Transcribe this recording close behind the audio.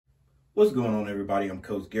What's going on, everybody? I'm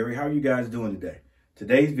Coach Gary. How are you guys doing today?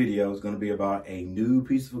 Today's video is going to be about a new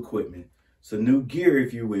piece of equipment, some new gear,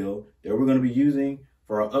 if you will, that we're going to be using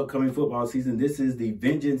for our upcoming football season. This is the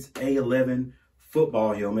Vengeance A11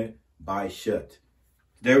 football helmet by SCHUTT.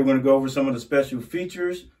 Today we're going to go over some of the special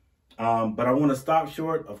features, but I want to stop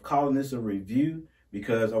short of calling this a review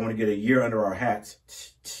because I want to get a year under our hats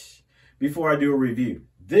before I do a review.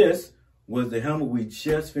 This was the helmet we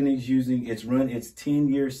just finished using. It's run its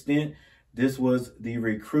 10-year stint. This was the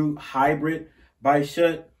Recruit Hybrid by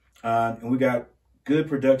SCHUTT, and we got good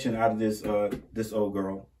production out of this this old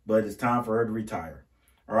girl, but it's time for her to retire.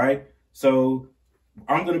 All right, so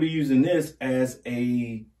I'm going to be using this as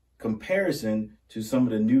a comparison to some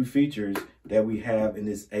of the new features that we have in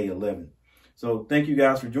this A11. So thank you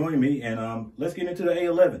guys for joining me, and let's get into the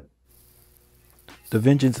A11. The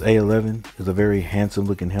Vengeance A11 is a very handsome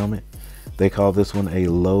looking helmet. They call this one a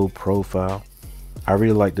low profile. I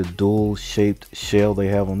really like the dual shaped shell they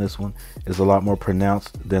have on this one. It's a lot more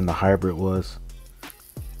pronounced than the hybrid was.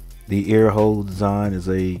 The ear hole design is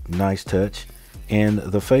a nice touch, and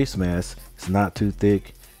the face mask is not too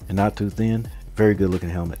thick and not too thin. Very good looking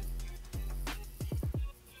helmet.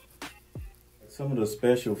 Some of the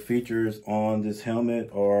special features on this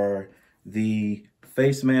helmet are the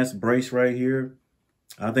face mask brace right here.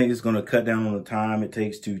 I think it's going to cut down on the time it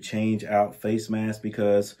takes to change out face masks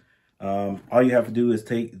because all you have to do is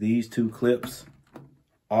take these two clips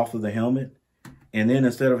off of the helmet. And then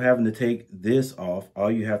instead of having to take this off,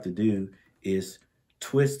 all you have to do is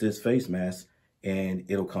twist this face mask and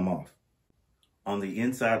it'll come off. On the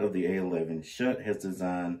inside of the A11, SCHUTT has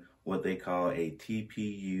designed what they call a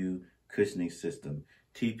TPU cushioning system.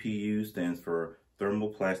 TPU stands for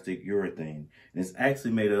thermoplastic urethane, and it's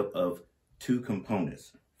actually made up of two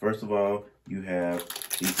components. First of all, you have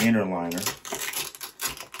the inner liner.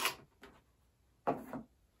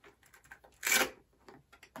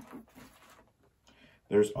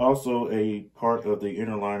 There's also a part of the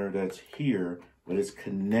inner liner that's here, but it's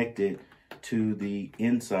connected to the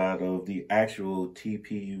inside of the actual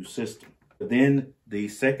TPU system. But then the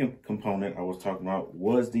second component I was talking about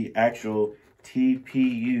was the actual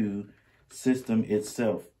TPU system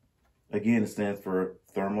itself. Again, it stands for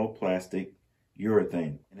thermoplastic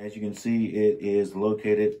urethane. And as you can see, it is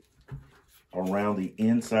located around the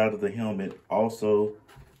inside of the helmet, also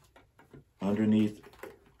underneath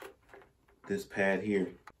this pad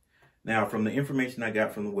here. Now, from the information I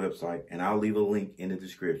got from the website, and I'll leave a link in the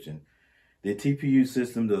description, the TPU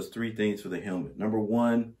system does three things for the helmet. Number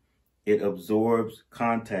one, it absorbs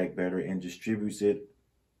contact better and distributes it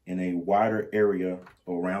in a wider area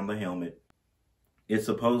around the helmet. It's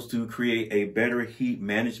supposed to create a better heat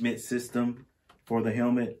management system for the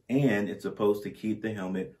helmet, and it's supposed to keep the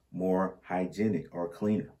helmet more hygienic or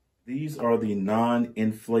cleaner. These are the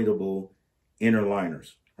non-inflatable inner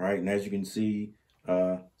liners, right? And as you can see,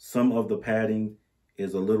 some of the padding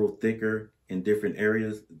is a little thicker in different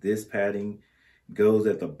areas. This padding goes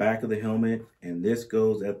at the back of the helmet, and this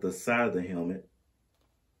goes at the side of the helmet.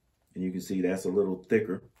 And you can see that's a little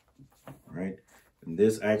thicker, right? And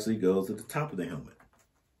this actually goes at the top of the helmet.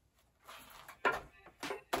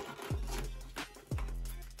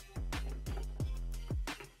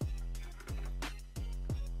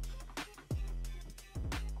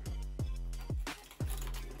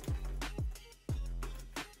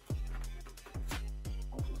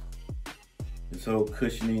 This whole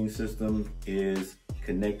cushioning system is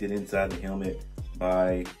connected inside the helmet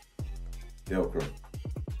by Velcro.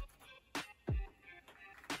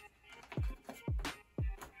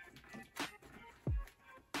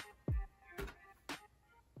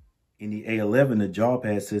 In the A11, the jaw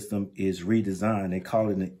pad system is redesigned. They call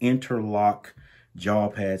it an interlock jaw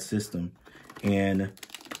pad system. And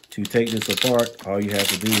to take this apart, all you have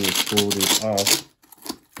to do is pull this off.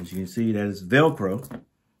 As you can see, that is Velcro.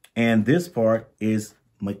 And this part is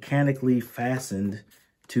mechanically fastened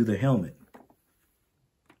to the helmet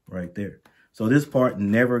right there. So this part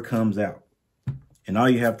never comes out. And all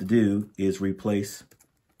you have to do is replace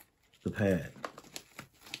the pad.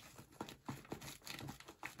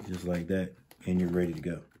 Just like that, and you're ready to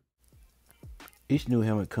go. Each new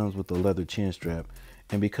helmet comes with a leather chin strap,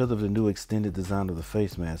 and because of the new extended design of the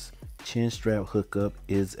face mask, chin strap hookup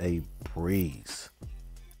is a breeze.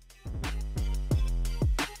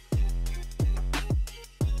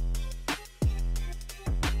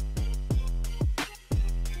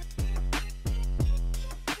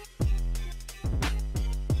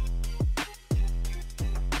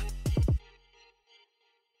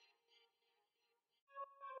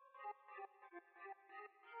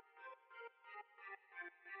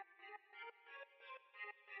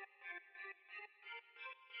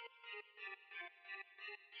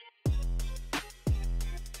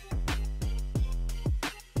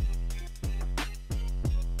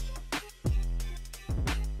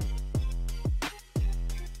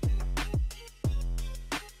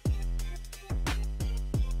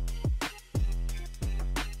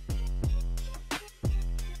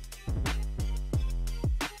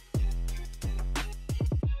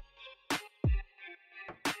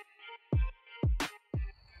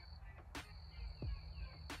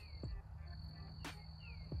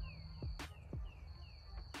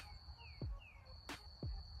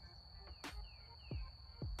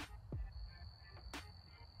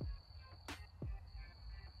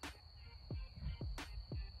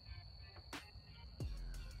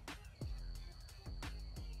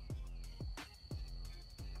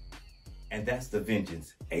 And that's the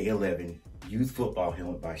Vengeance A11 Youth Football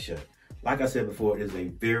Helmet by SCHUTT. Like I said before, it is a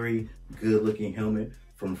very good looking helmet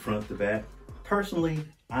from front to back. Personally,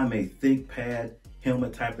 I'm a thick pad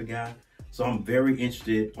helmet type of guy, so I'm very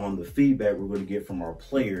interested on the feedback we're going to get from our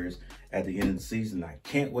players at the end of the season. I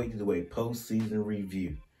can't wait to do a postseason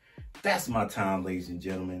review. That's my time, ladies and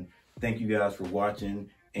gentlemen. Thank you guys for watching,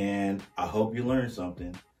 and I hope you learned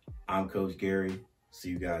something. I'm Coach Gary.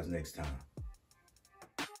 See you guys next time.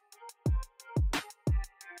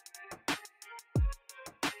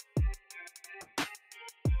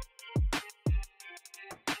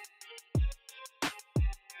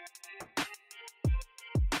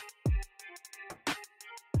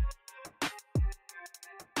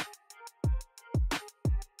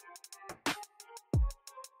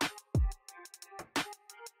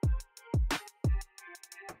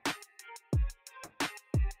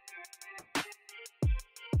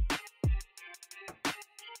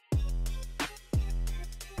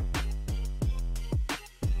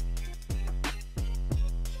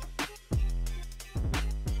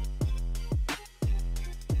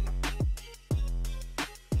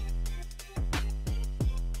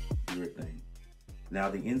 Thing. Now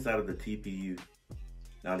the inside of the TPU,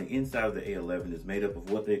 now the inside of the A11 is made up of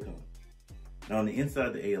what they call. Now on the inside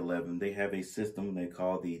of the A11, they have a system they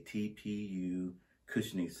call the TPU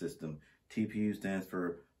cushioning system. TPU stands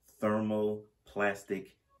for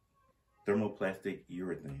thermoplastic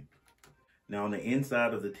urethane. Now on the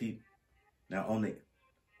inside of the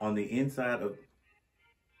on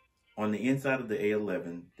the inside of the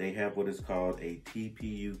A11, they have what is called a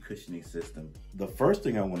TPU cushioning system. The first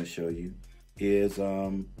thing I want to show you is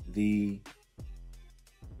the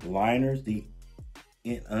liners, the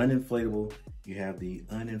uninflatable. You have the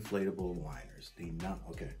uninflatable liners.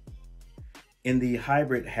 In the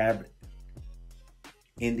hybrid helmet.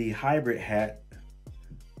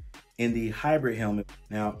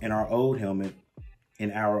 Now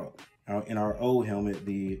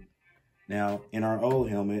in our old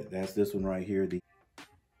helmet, that's this one right here. To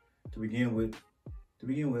begin with,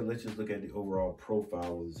 let's just look at the overall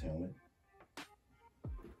profile of this helmet.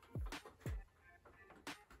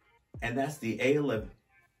 And that's the A11,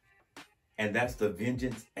 and that's the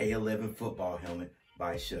Vengeance A11 football helmet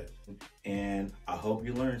by SCHUTT. And I hope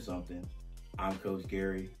you learned something. I'm Coach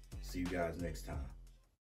Gary. See you guys next time.